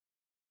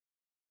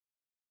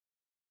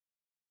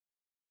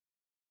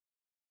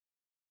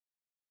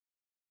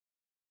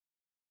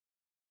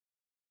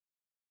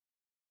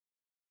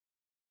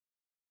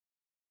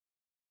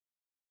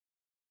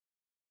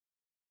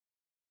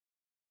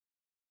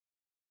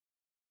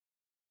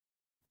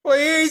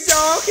Please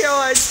don't kill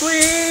us,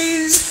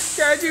 please,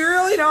 'cause you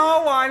really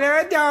don't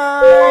wanna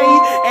die.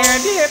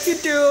 And if you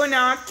do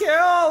not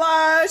kill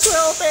us,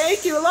 we'll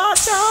bake you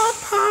lots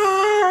of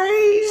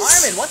pies.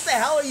 Armin, what the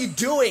hell are you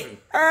doing?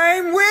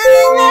 I'm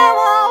winning them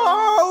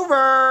all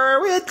over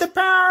with the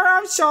power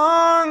of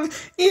song.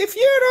 If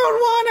you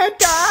don't wanna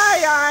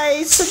die,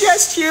 I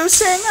suggest you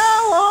sing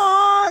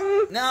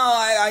along. No,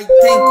 I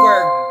think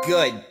we're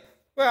good.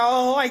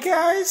 Well, I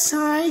guess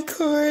I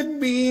could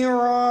be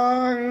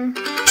wrong.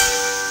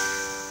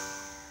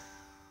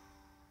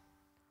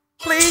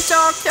 Please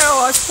don't kill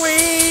us,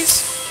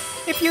 please.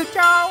 If you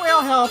don't,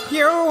 we'll help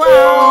you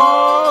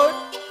out.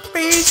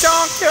 Please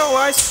don't kill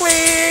us,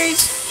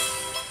 please.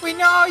 We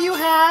know you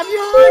have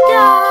your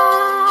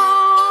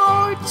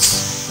doubts.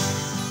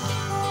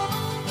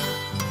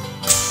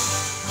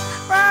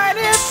 But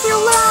if you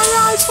let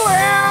us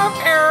live,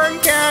 Aaron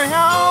can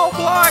help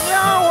what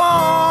you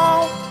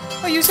won't.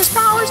 We'll use his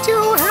powers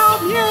to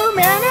help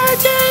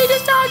humanity.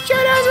 Just don't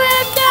shoot us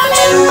with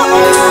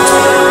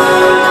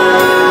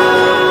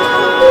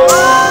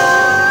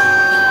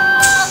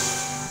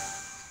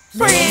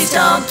Please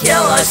don't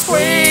kill us,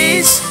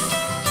 please.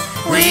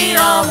 We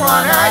don't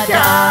wanna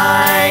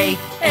die.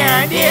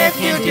 And if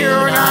you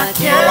do not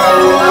kill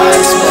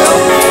us, we'll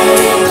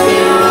make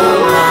you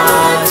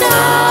lots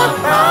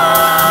of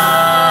pies.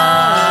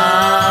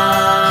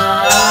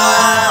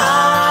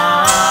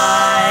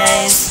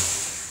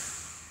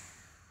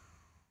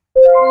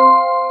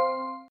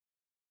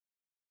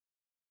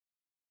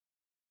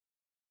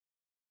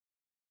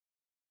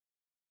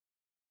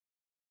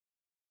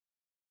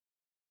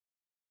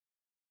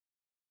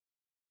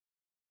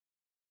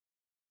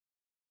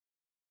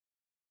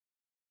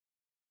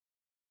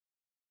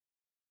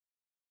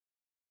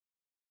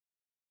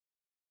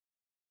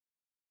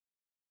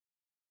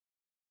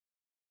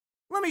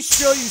 Let me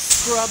show you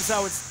scrubs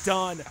how it's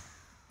done.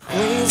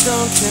 Please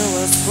don't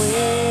kill us,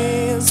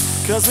 please,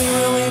 'cause we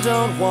really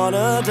don't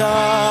wanna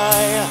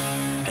die.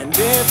 And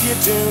if you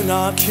do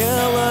not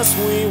kill us,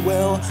 we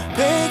will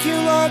bake you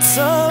lots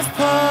of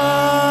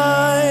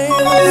pies.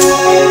 Please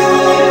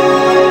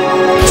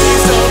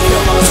don't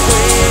kill us,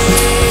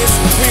 please,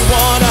 we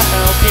wanna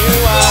help you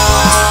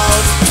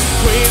out.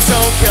 Please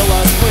don't kill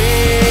us, please.